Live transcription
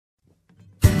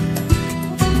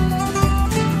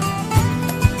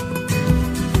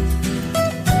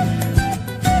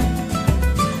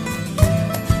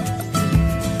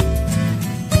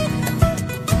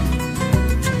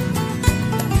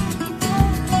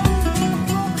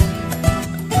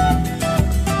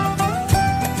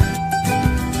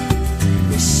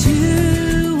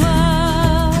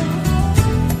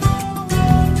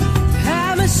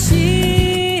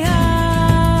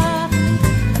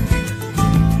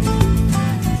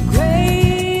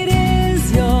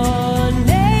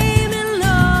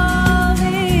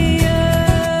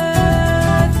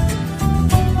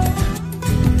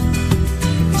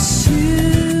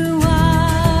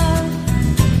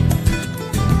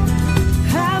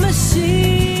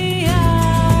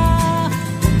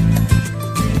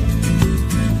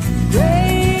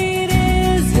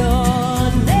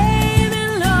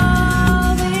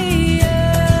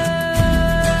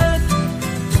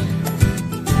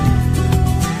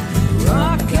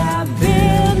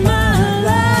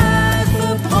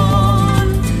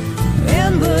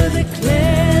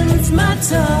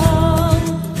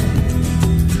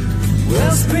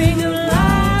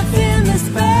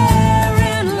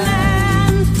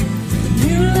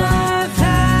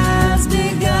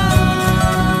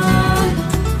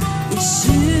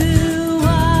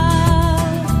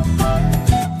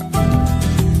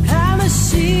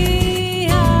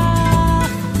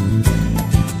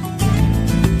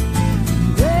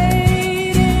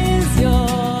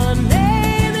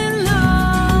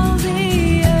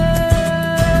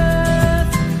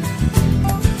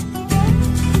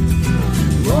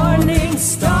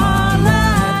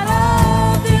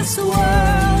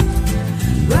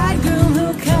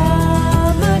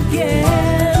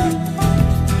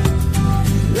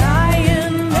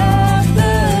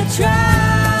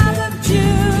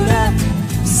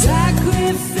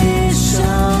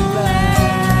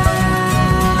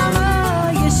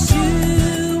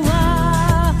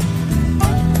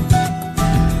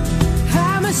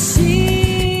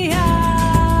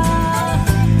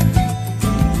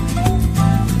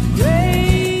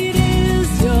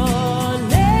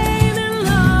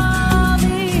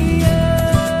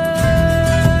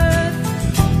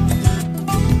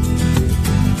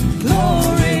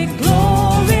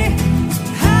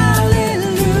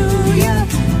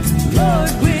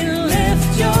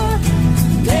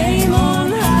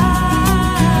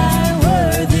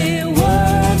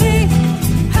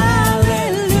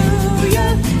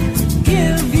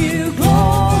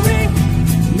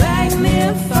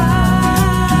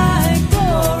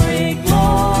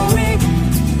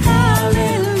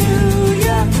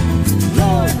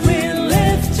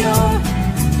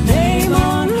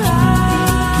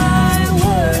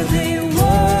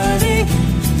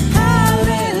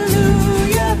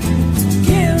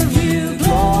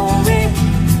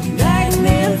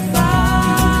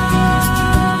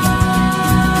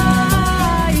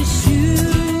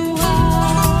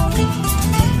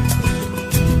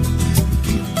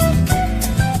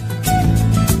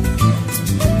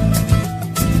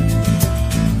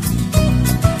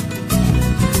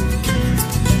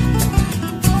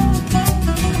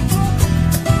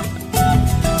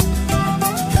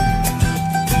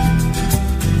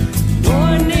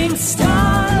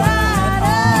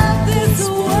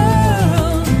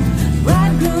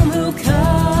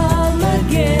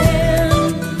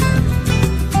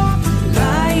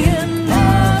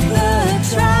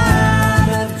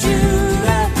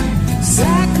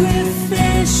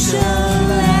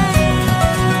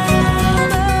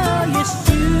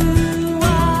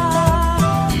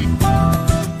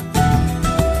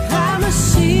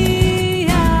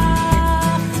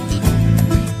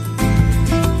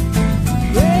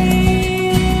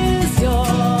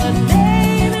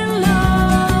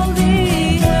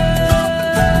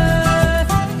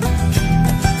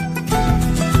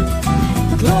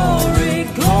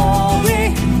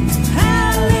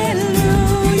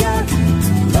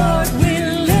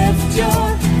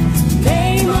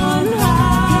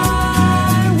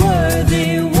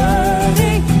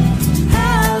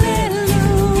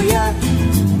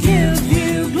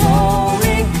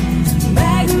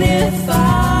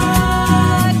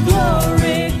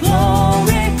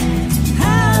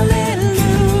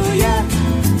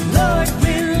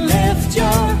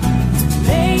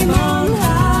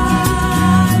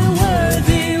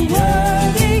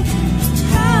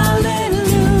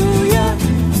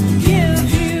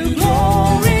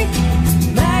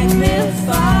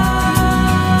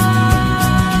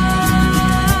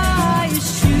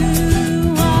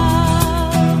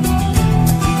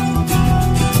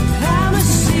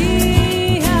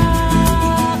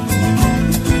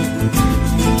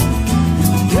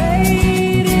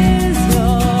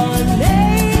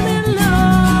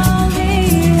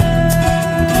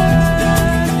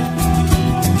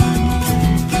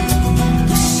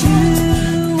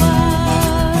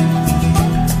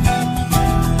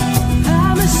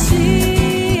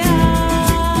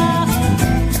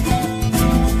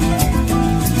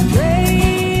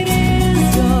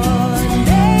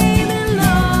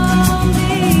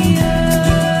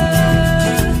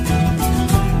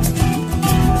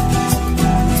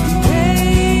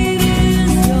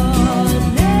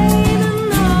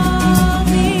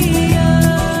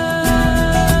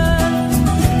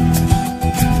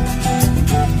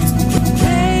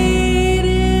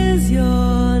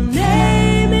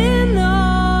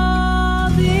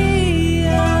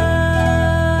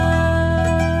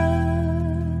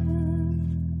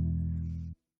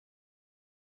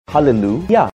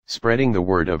Hallelujah. Spreading the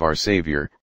word of our Savior,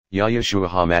 Yahshua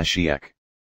HaMashiach.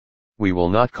 We will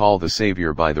not call the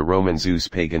Savior by the Roman Zeus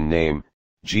pagan name,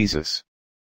 Jesus.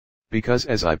 Because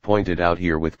as I pointed out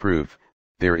here with proof,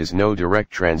 there is no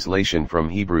direct translation from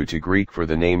Hebrew to Greek for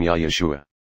the name Yahshua.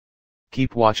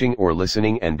 Keep watching or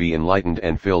listening and be enlightened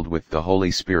and filled with the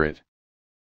Holy Spirit.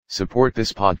 Support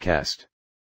this podcast.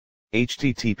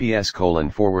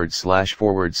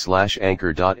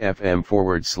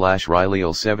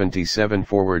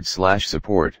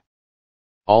 https://anchor.fm/Rileyl77/support.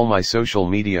 All my social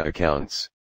media accounts.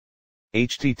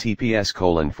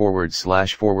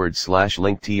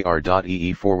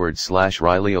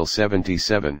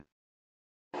 https://linktr.ee/Rileyl77.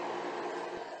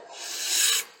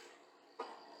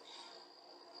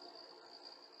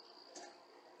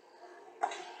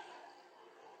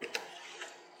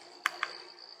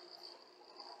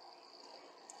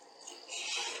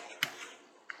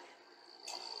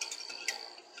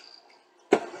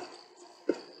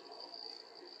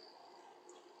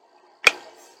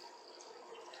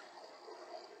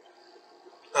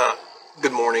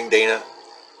 Good morning, Dana.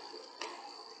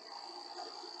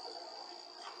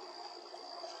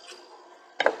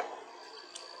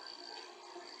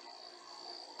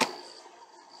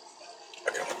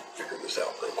 I gotta figure this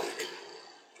out real quick.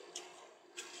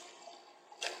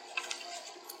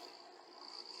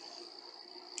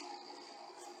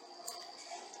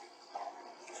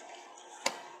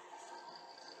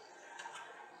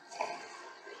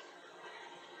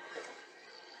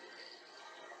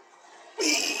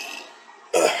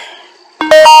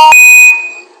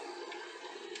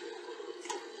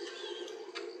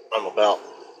 I'm about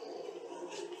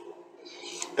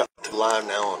to live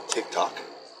now on TikTok.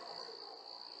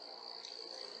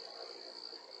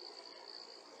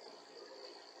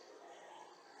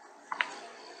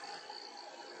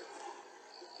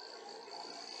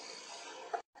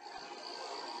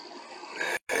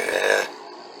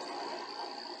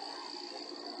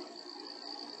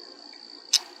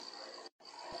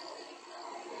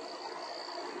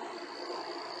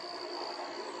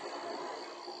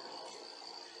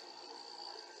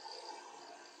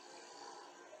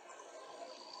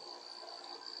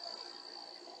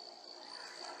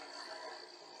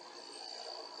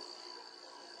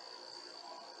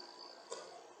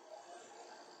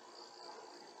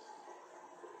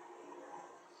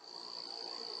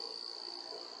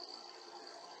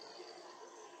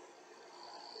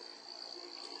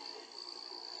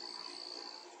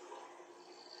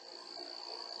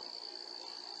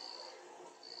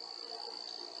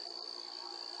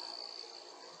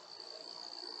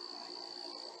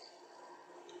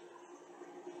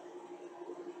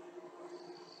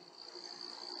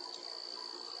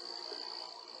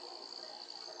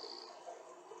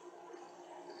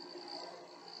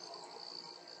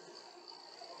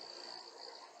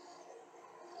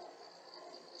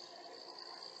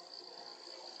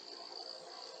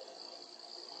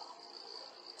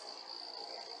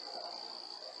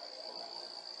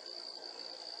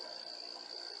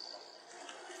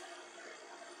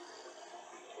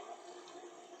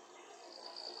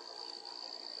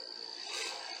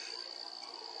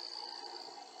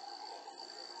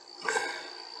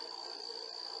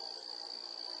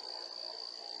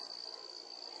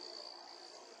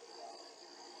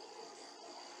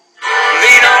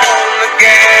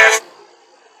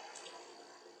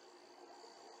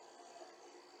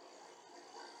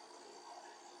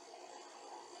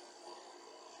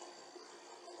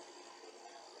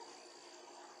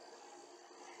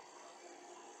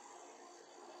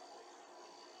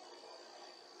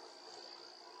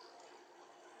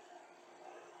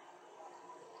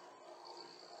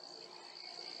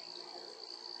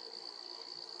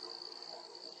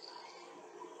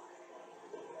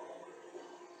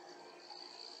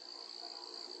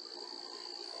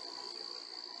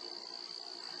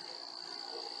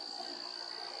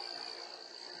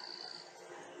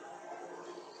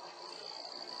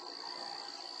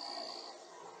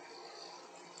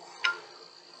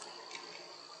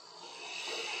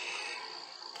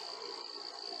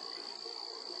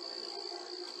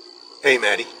 Hey,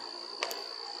 Maddie.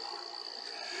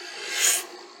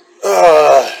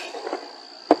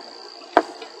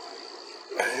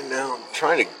 And now I'm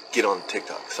trying to get on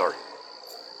TikTok. Sorry.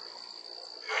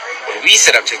 When we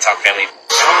set up TikTok family,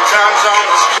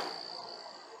 sometimes on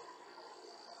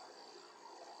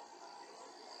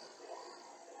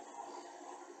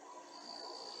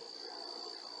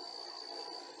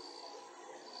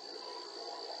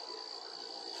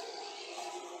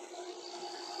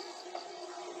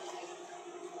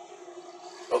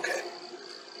Okay.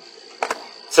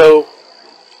 So,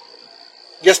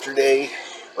 yesterday,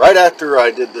 right after I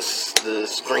did the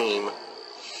stream,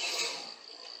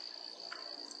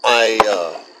 I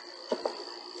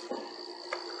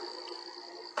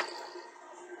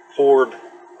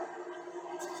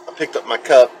picked up my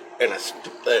cup and I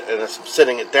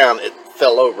setting it down, it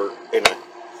fell over and I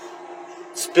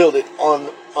spilled it on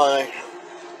my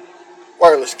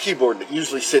wireless keyboard that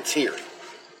usually sits here.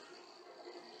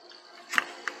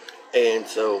 And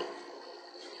so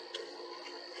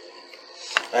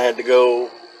I had to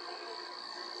go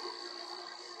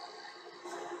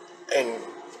and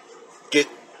get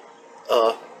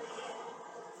a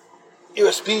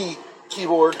USB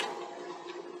keyboard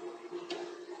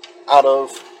out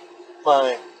of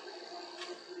my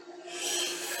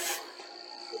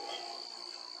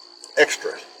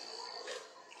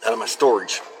out of my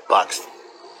storage box.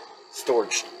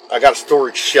 I got a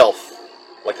storage shelf,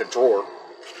 like a drawer,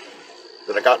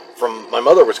 that I got from my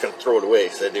mother. Was going to throw it away,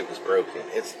 said it was broken.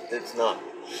 It's not.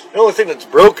 The only thing that's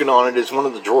broken on it is one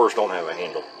of the drawers don't have a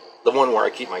handle. The one where I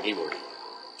keep my keyboard.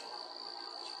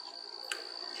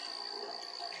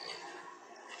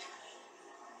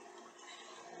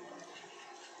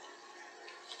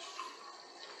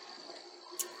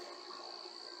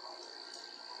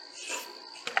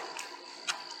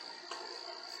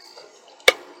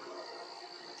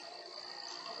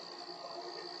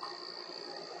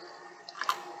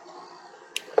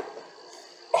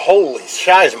 Holy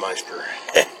Scheismeister.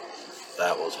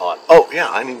 That was hot. Oh, yeah,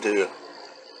 I need to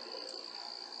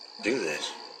do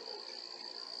this.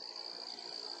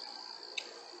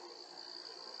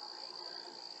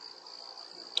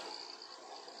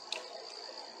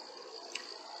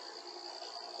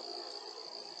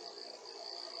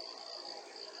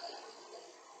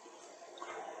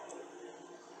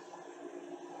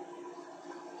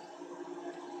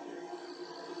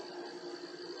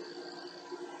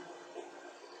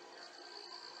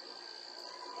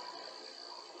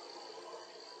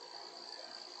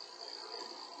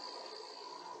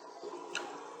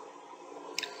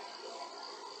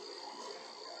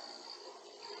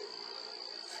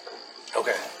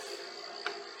 Okay.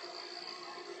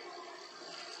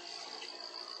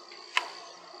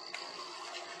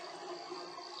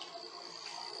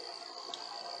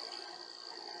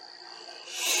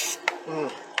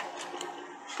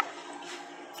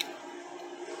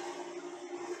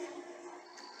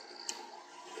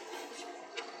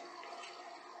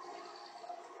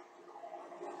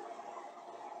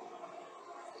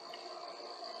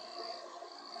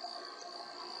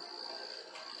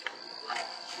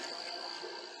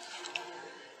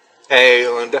 Hey,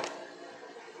 Linda.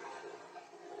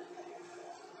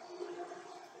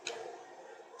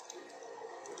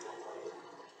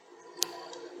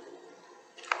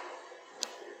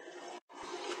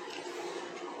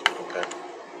 Okay.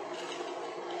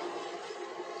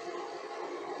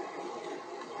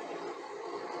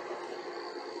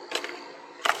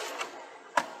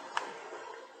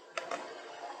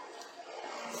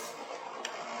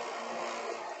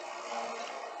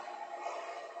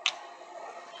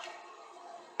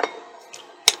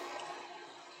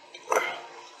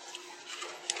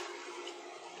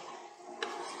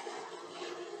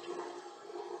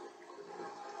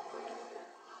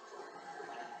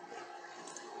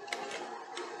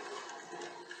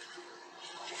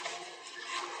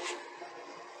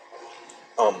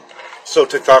 So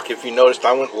TikTok, if you noticed,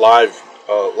 I went live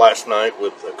last night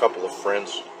with a couple of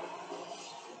friends.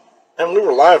 And we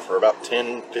were live for about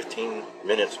 10, 15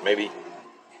 minutes, maybe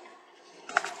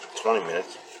 20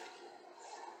 minutes.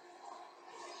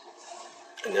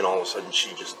 And then all of a sudden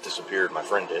she just disappeared. My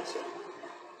friend did. So.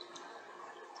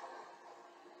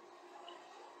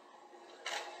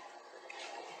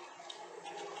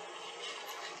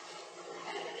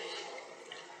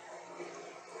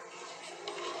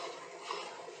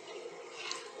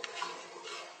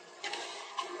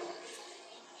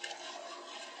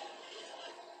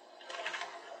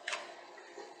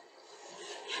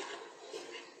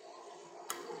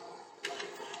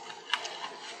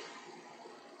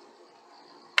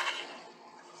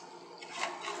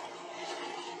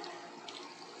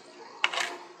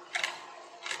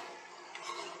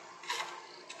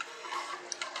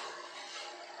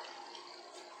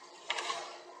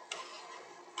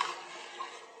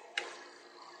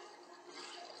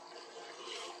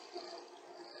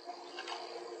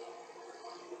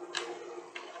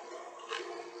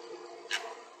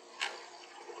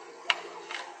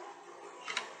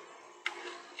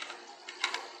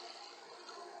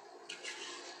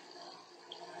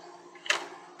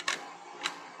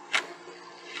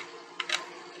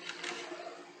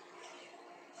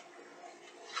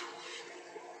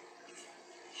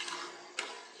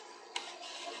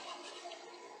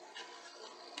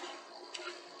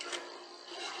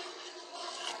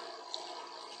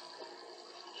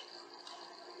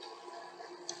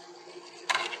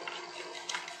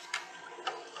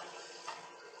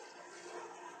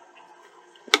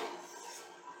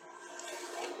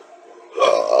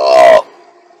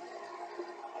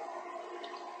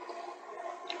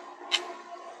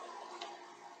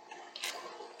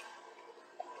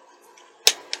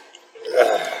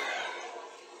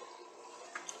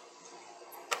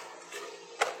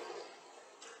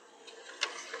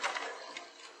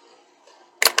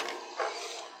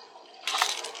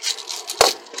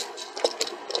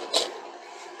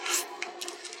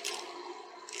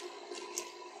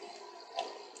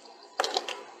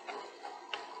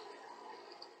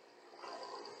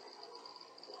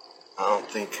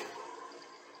 think.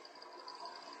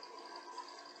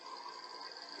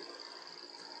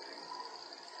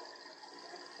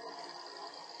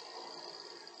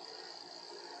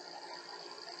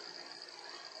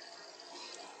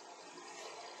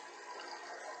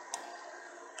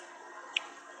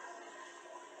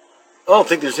 I don't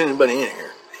think there's anybody in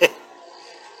here.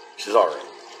 Which is alright.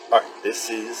 Alright, this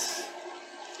is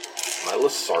my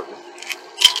Losartan.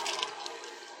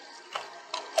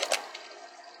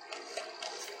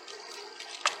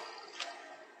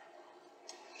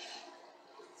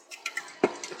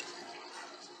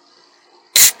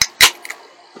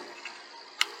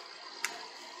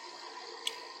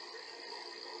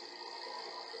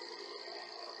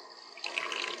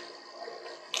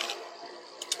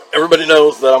 Everybody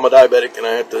knows that I'm a diabetic and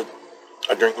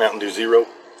I drink Mountain Dew Zero.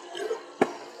 Yeah.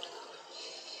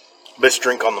 Best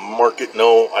drink on the market.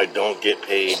 No, I don't get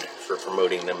paid for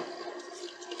promoting them.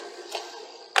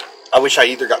 I wish I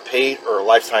either got paid or a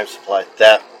lifetime supply.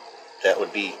 That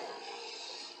would be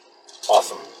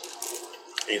awesome.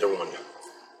 Either one.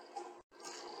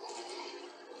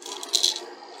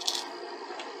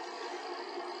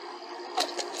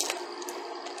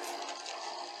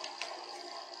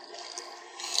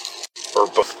 Or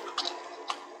both.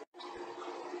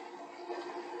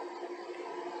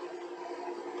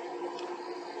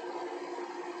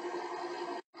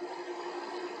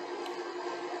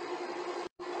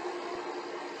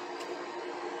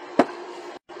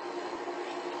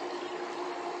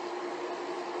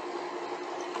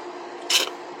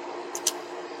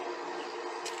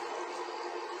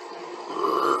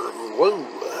 Whoa.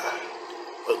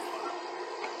 Whoa.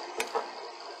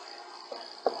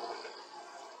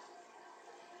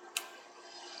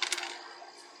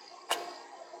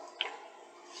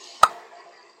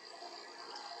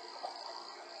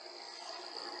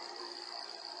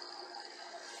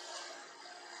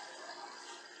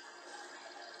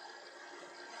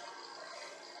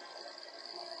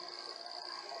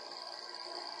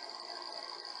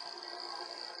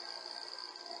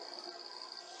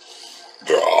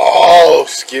 Oh,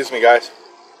 excuse me, guys.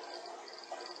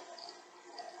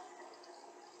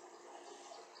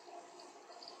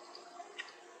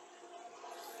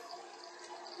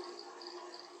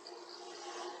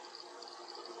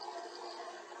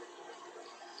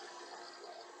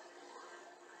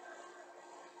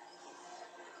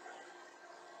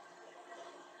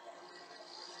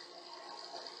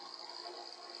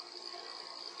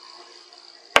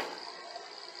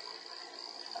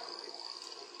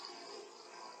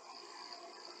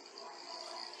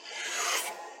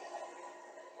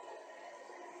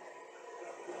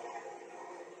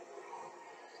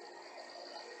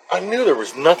 I knew there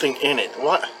was nothing in it.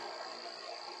 What?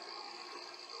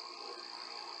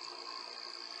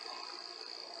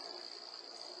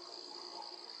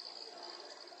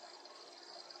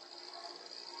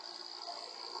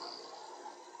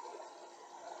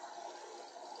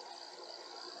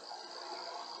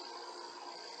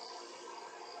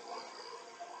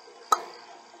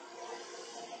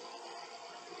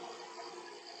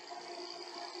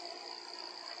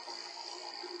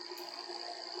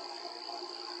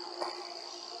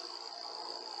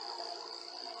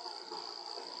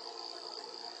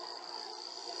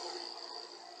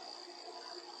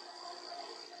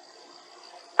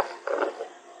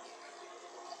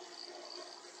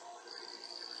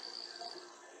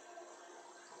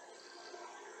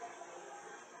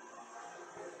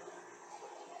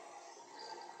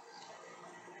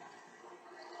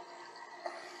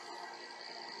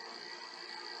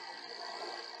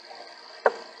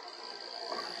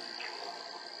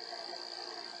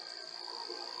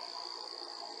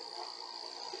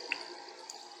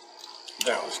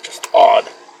 That was just odd.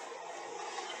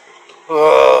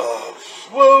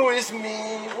 Woe is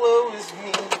me, woe is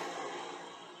me.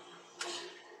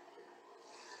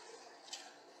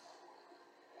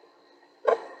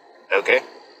 Okay.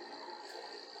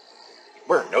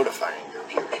 We're notifying your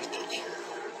viewers to hear.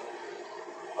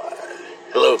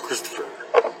 Hello, Christopher.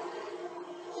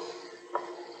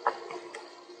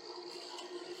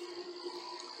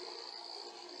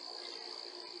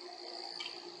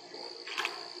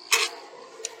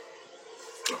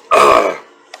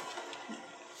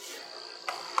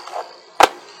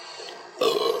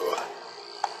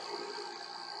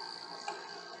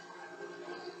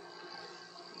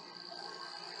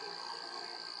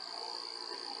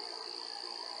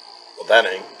 Well, that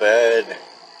ain't bad.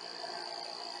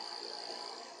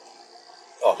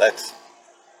 Oh,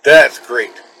 that's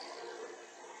great.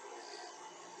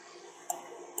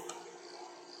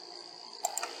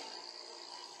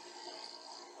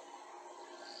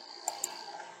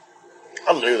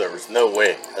 I knew there was no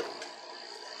way.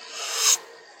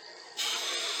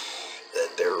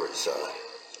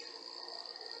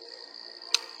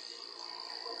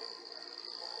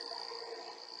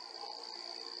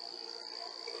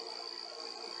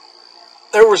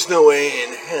 There was no way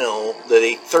in hell that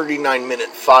a 39-minute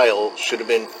file should have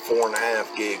been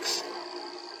 4.5 gigs.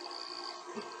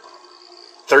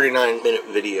 39-minute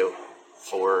video,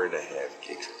 4.5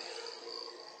 gigs.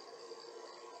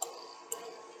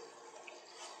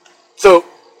 So,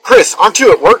 Chris, aren't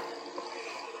you at work?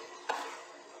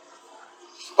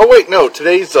 Oh wait, no,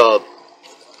 today's a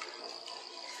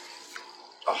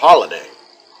holiday.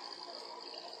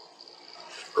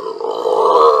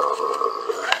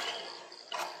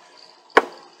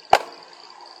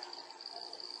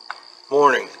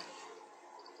 Morning.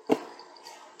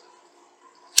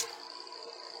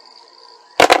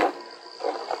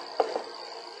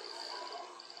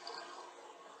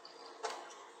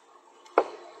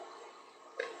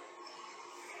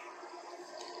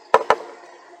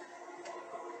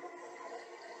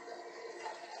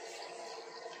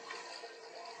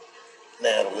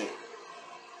 Natalie.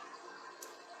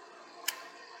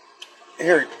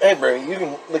 Here, hey bro, you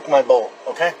can lick my bowl,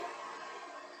 okay?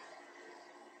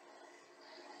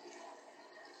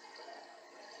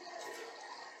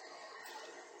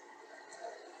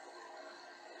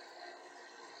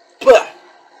 But,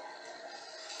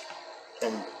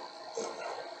 and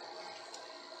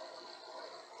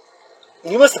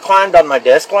you must have climbed on my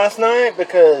desk last night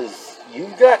because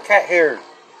you've got cat hair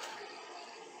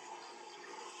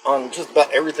on just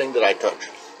about everything that I touch.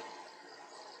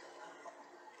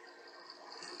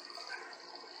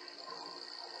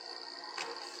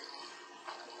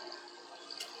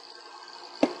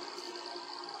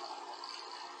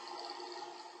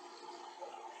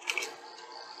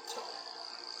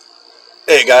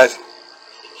 Hey guys.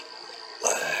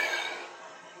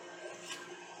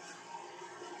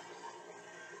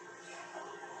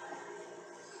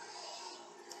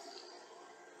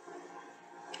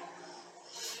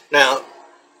 Now,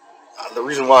 the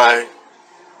reason why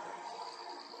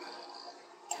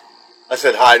I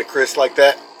said hi to Chris like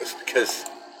that is because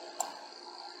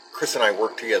Chris and I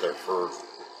worked together for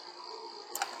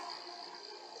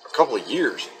a couple of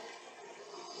years.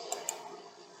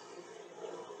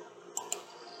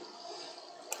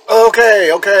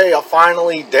 Okay, I'll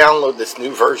finally download this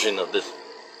new version of this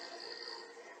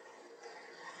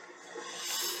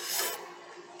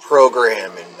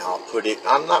program and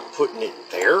I'm not putting it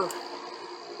there.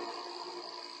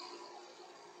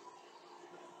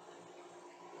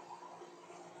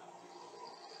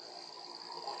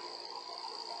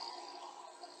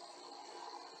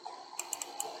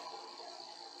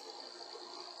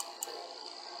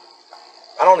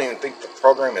 I don't even think the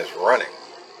program is running.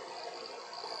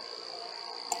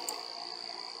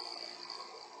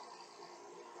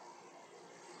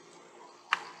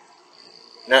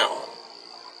 Now,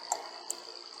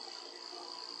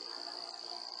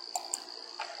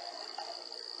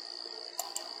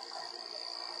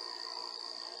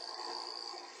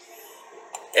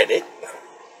 edit.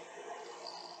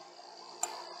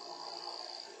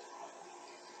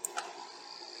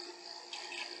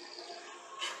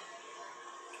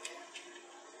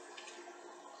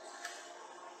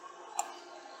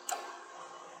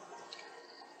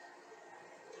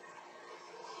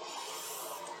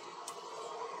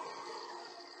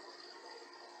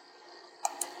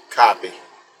 Copy.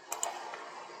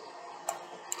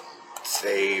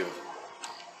 Save.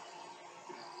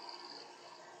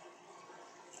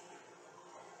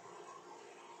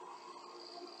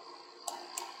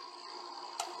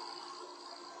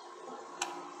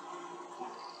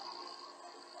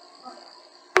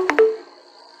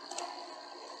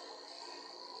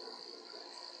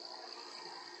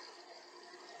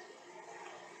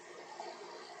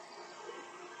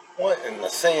 What in the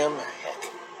Sam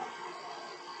heck?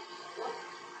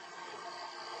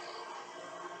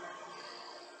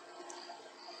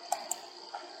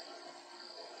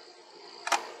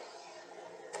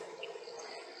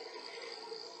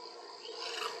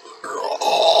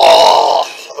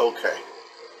 Oh, okay.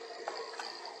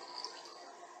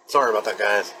 Sorry about that,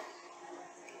 guys.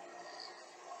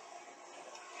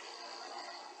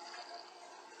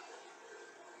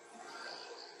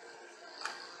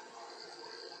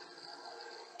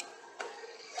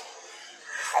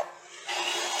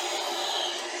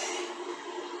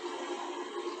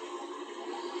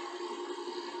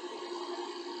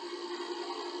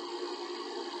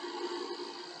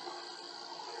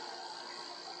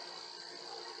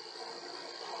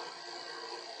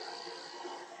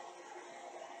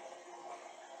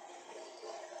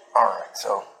 Alright,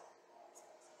 so.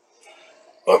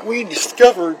 But we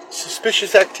discovered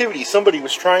suspicious activity. Somebody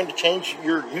was trying to change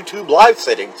your YouTube live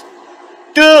settings.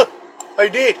 Duh! I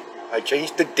did. I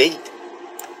changed the date.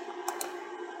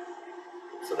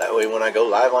 So that way when I go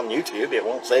live on YouTube, it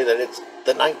won't say that it's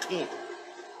the 19th.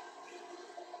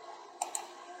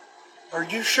 Are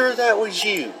you sure that was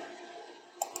you?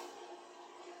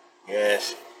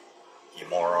 Yes, you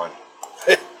moron.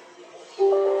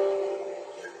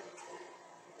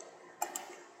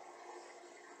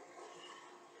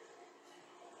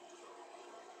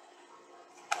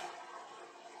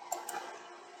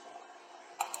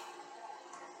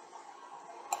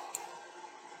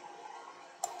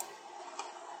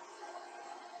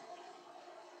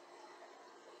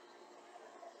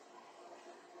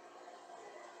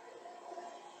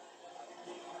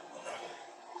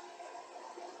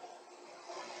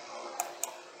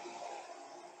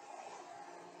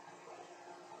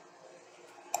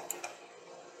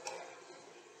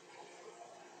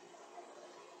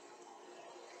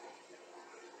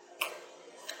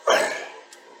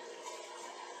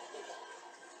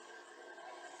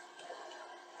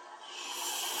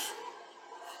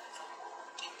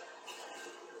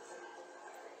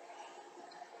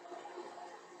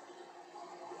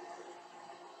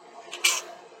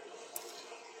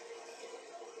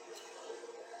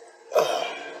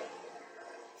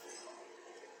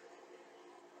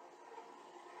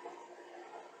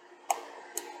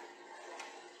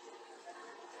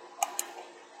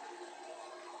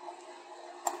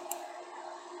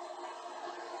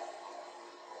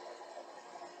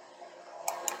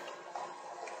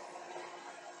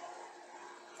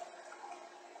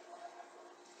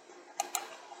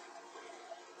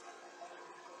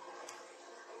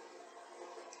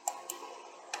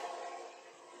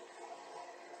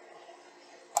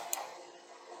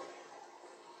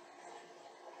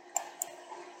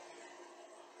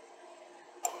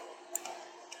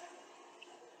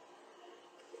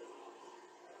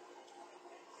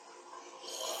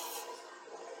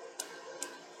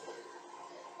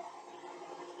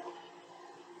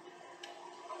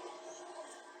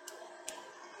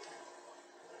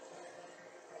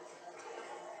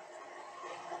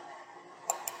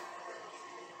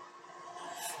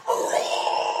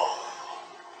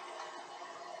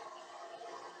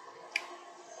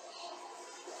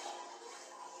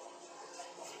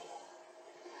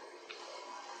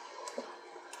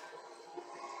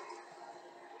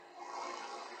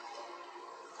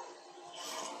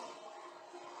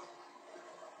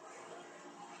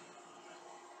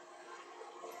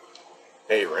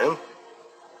 Hey, Rim.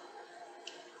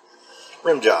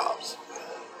 Rim Jobs.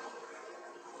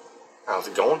 How's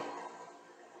it going?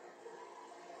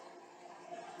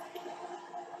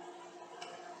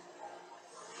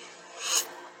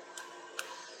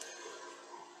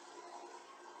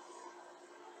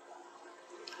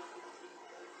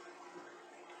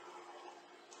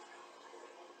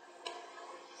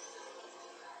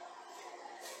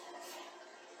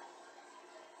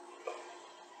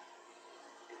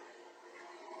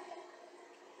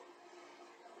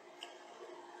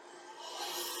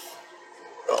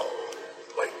 Oh,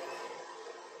 wait.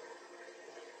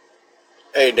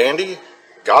 Hey, Dandy.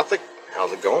 Gothic.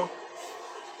 How's it going?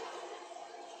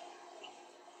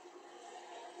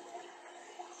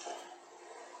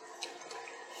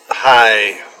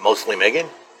 Hi, mostly Megan.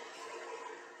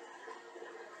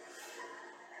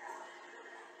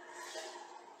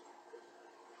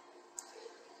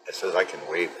 It says I can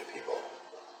wave at people.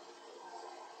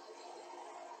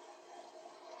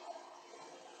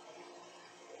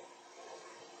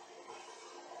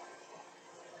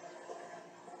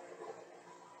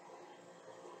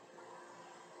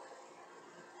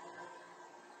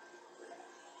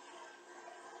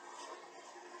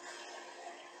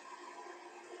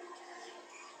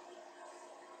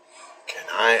 Can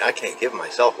I? I can't give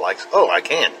myself likes. Oh, I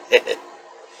can. Yeah,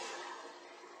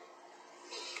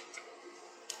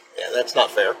 that's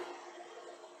not fair.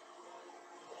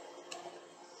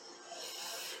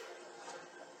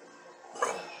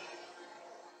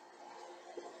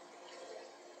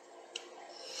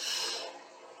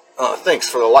 Thanks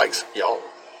for the likes, y'all.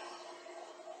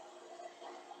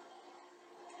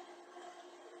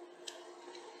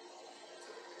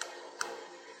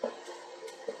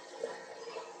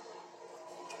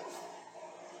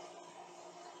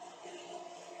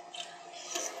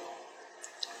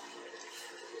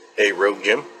 Hey, Rogue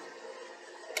Jim.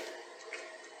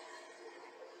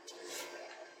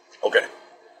 Okay.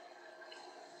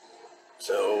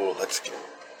 So let's get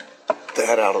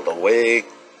that out of the way.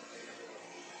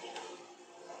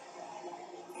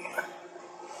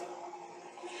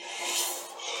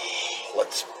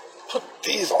 Let's put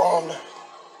these on.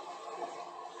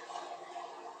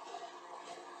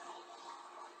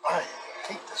 I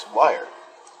hate this wire.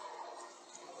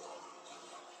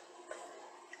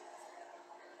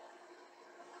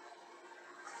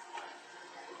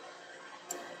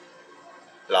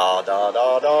 La da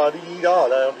da da dee da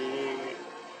da dee.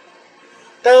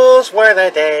 Those were the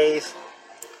days.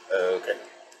 Okay.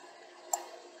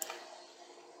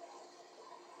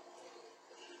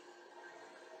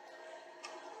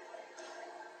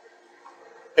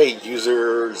 Hey,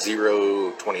 user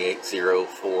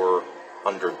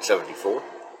 0280474.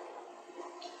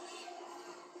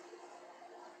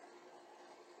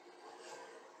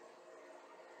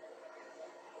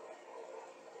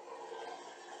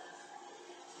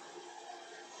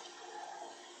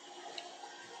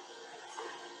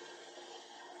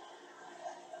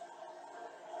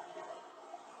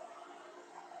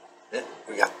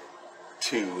 We got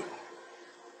two.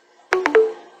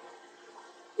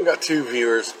 We got two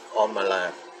viewers on my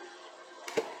live.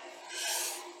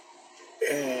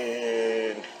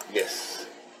 And yes.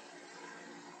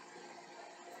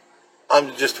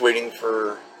 I'm just waiting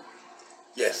for...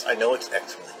 Yes, I know it's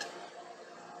excellent.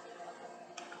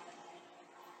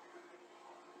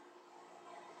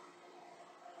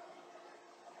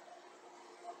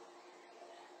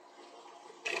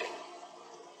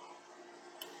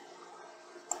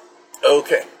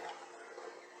 Okay.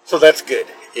 So that's good.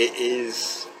 It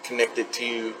is connected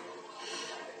to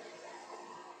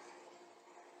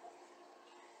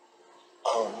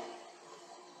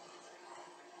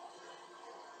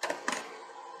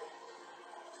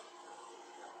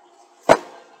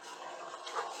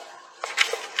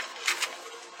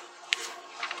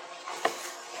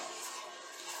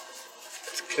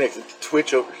it's connected to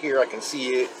Twitch over here. I can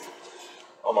see it.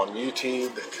 I'm on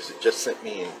YouTube because it just sent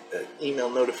me an email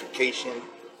notification.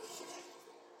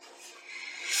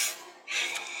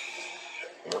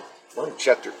 We're in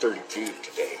chapter 32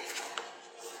 today.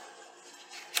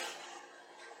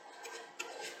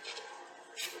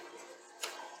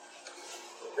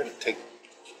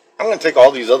 I'm going to take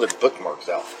all these other bookmarks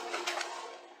out.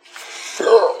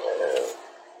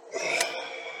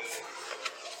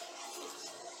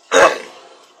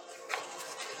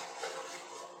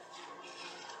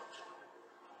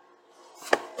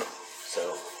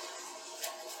 So,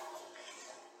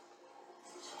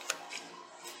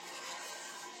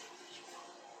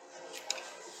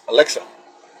 Alexa,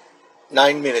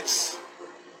 9 minutes.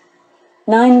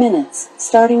 9 minutes,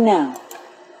 starting now.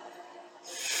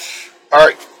 All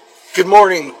right. Good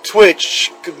morning,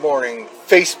 Twitch. Good morning,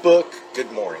 Facebook.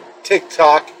 Good morning,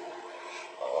 TikTok.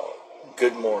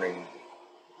 Good morning,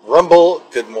 Rumble.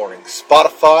 Good morning,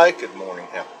 Spotify. Good morning,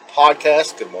 Apple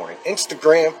Podcasts. Good morning,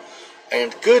 Instagram.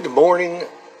 And good morning,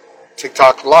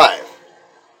 TikTok Live.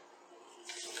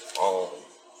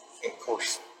 And of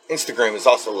course, Instagram is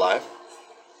also live.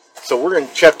 So we're in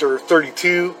chapter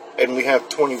 32, and we have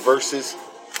 20 verses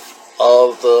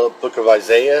of the book of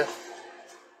Isaiah.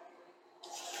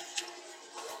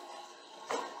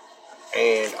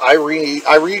 And I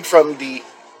read from the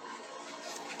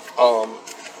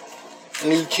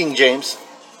New King James,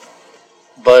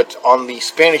 but on the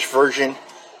Spanish version,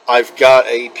 I've got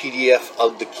a PDF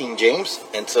of the King James,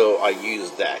 and so I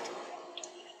use that.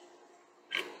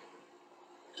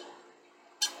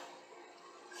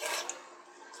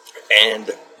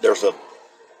 And there's a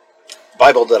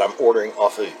Bible that I'm ordering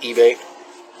off of eBay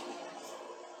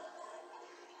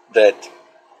that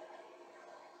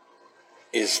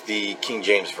is the King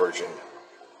James version.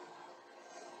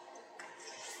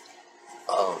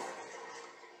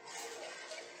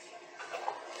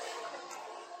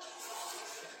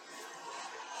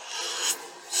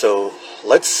 So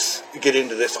let's get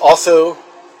into this. Also,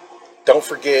 don't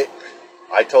forget,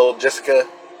 I told Jessica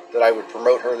that I would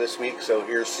promote her this week. So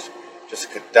here's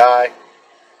Jessica Dye,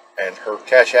 and her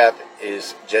Cash App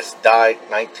is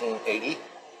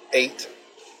JustDye1988,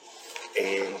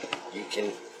 and you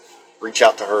can reach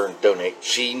out to her and donate.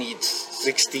 She needs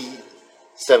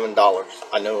 $67.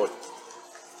 I know it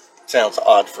sounds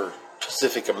odd for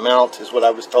specific amount is what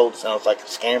I was told. Sounds like a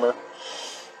scammer,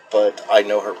 but I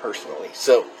know her personally.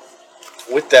 So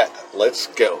with that, let's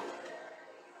go.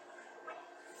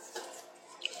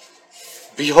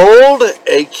 Behold,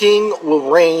 a king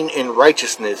will reign in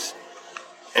righteousness,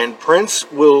 and prince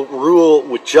will rule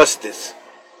with justice.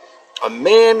 A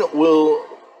man will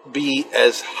be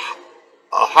as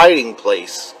a hiding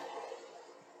place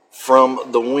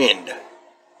from the wind,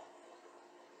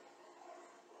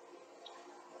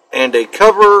 and a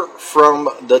cover from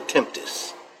the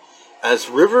tempest, as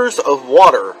rivers of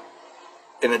water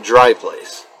in a dry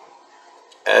place,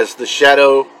 as the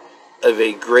shadow of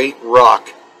a great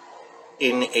rock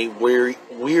in a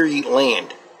weary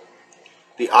land.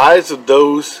 The eyes of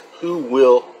those who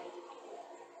will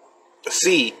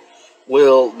see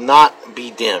will not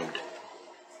be dimmed,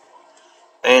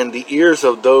 and the ears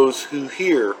of those who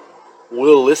hear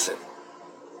will listen.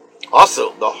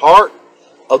 Also, the heart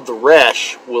of the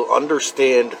rash will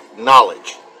understand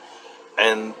knowledge,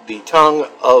 and the tongue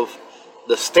of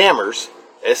the stammers,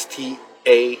 Stammers,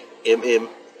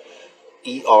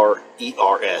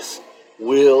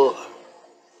 will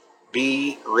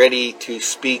be ready to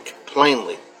speak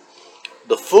plainly.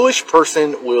 The foolish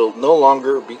person will no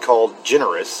longer be called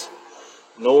generous,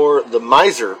 nor the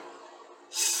miser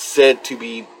said to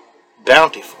be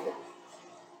bountiful.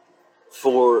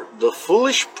 For the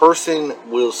foolish person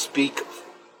will speak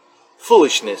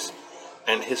foolishness,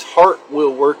 and his heart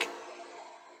will work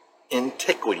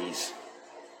iniquities,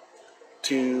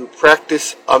 to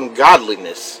practice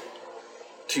ungodliness,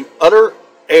 to utter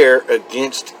error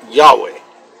against Yahweh,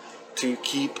 to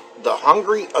keep the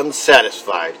hungry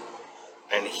unsatisfied,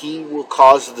 and he will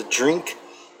cause the drink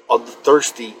of the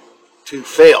thirsty to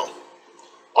fail.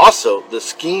 Also, the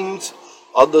schemes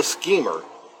of the schemer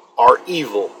are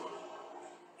evil.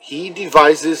 He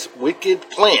devises wicked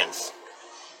plans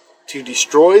to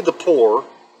destroy the poor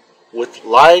with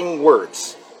lying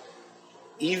words.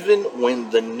 Even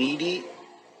when the needy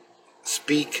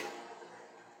speak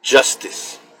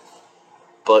justice,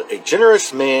 but a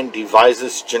generous man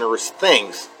devises generous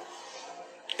things,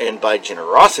 and by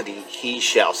generosity he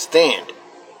shall stand.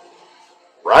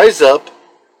 Rise up,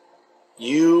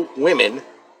 you women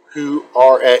who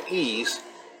are at ease,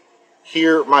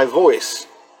 hear my voice.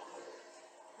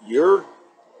 Your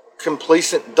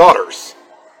complacent daughters,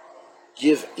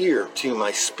 give ear to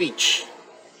my speech.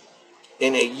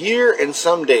 In a year and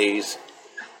some days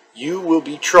you will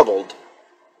be troubled,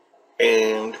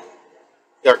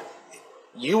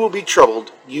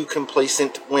 you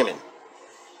complacent women.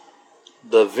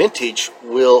 The vintage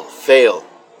will fail.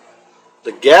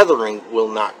 The gathering will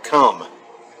not come.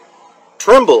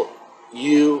 Tremble,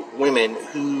 you women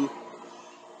who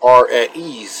are at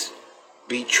ease.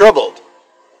 Be troubled,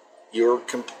 you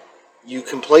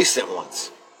complacent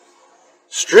ones.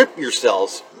 Strip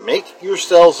yourselves, make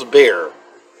yourselves bare,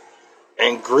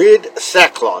 and grid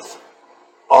sackcloth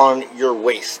on your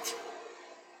waist.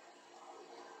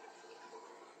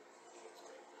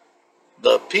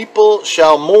 The people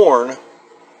shall mourn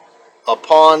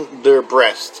upon their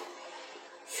breast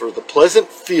for the pleasant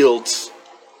fields,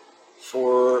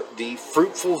 for the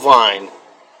fruitful vine.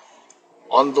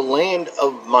 On the land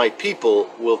of my people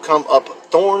will come up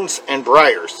thorns and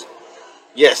briars.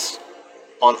 Yes,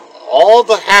 on all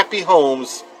the happy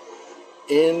homes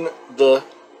in the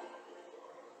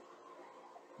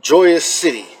joyous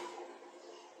city,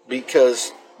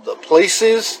 because the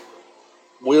places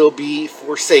will be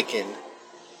forsaken.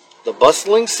 The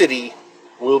bustling city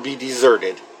will be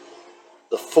deserted.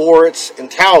 The forts and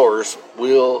towers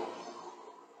will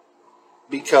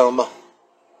become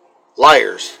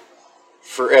liars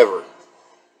forever.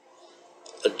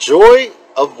 A joy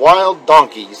of wild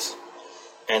donkeys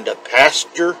and a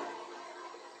pasture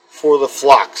for the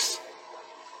flocks.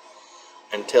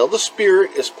 Until the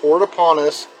Spirit is poured upon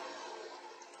us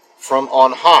from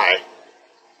on high,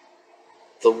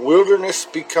 the wilderness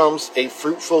becomes a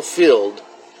fruitful field,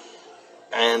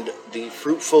 and the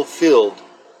fruitful field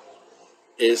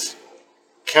is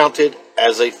counted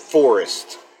as a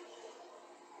forest.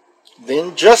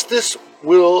 Then justice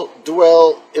will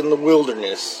dwell in the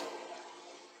wilderness,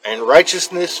 and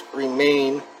righteousness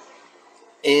remain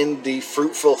in the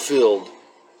fruitful field.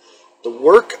 The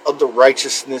work of the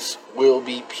righteousness will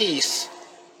be peace,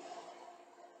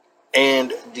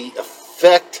 and the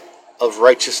effect of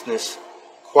righteousness,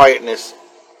 quietness,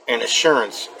 and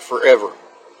assurance forever.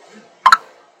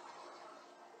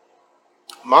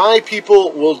 My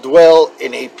people will dwell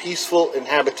in a peaceful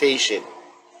inhabitation,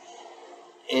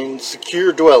 in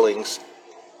secure dwellings,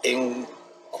 in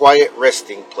quiet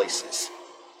resting places.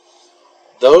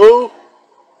 Though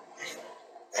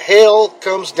hail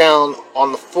comes down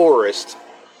on the forest,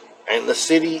 and the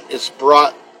city is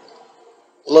brought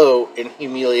low in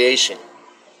humiliation,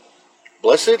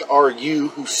 blessed are you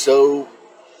who sow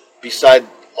beside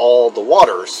all the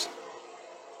waters,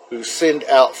 who send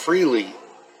out freely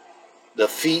the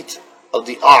feet of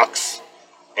the ox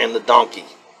and the donkey.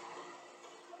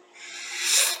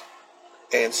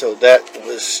 And so that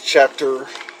was chapter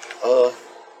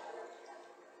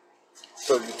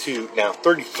 32. Now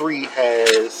 33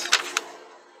 has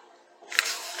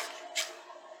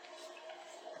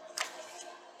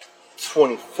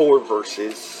 24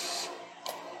 verses.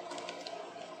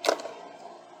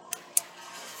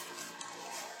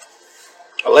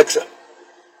 Alexa,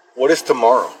 what is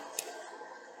tomorrow?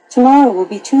 Tomorrow will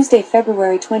be Tuesday,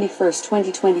 February 21st,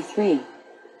 2023.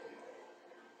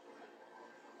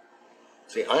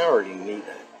 See, I already knew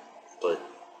that, but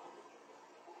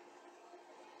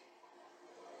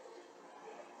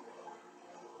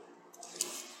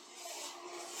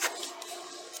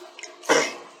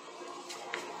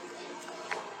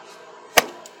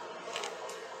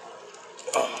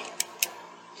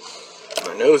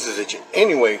noses at you.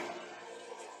 Anyway,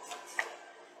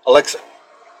 Alexa,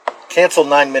 cancel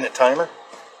 9-minute timer.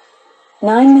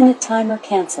 9-minute timer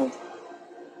canceled.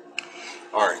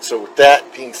 Alright, so with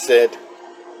that being said,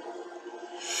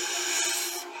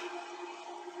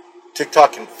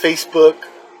 TikTok and Facebook,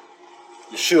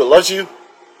 Yeshua loves you.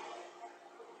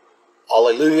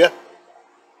 Hallelujah.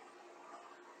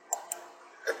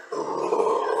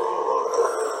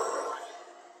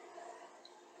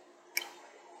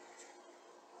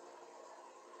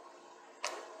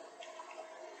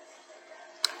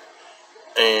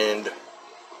 And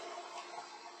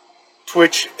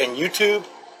Twitch and YouTube,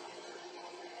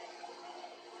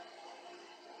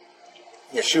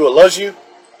 Yeshua loves you.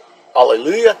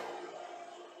 Hallelujah.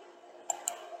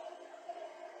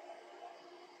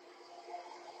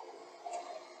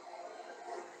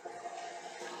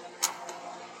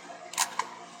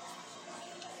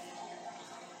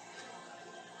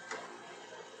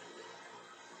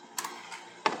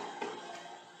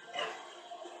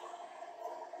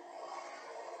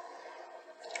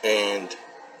 And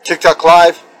TikTok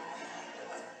Live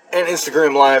and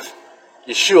Instagram Live.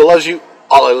 Yeshua loves you.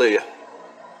 Hallelujah.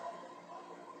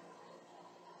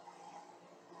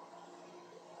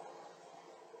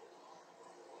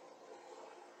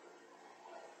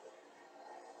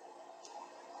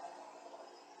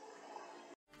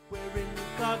 We're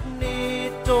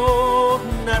incognito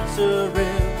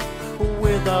Nazareth,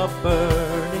 with a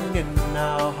burning in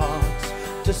our hearts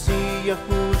to see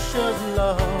Yahushua's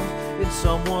love in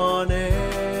someone else,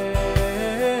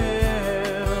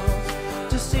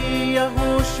 to see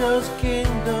Yahushua's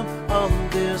kingdom on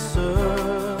this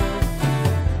earth.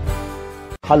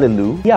 Hallelujah.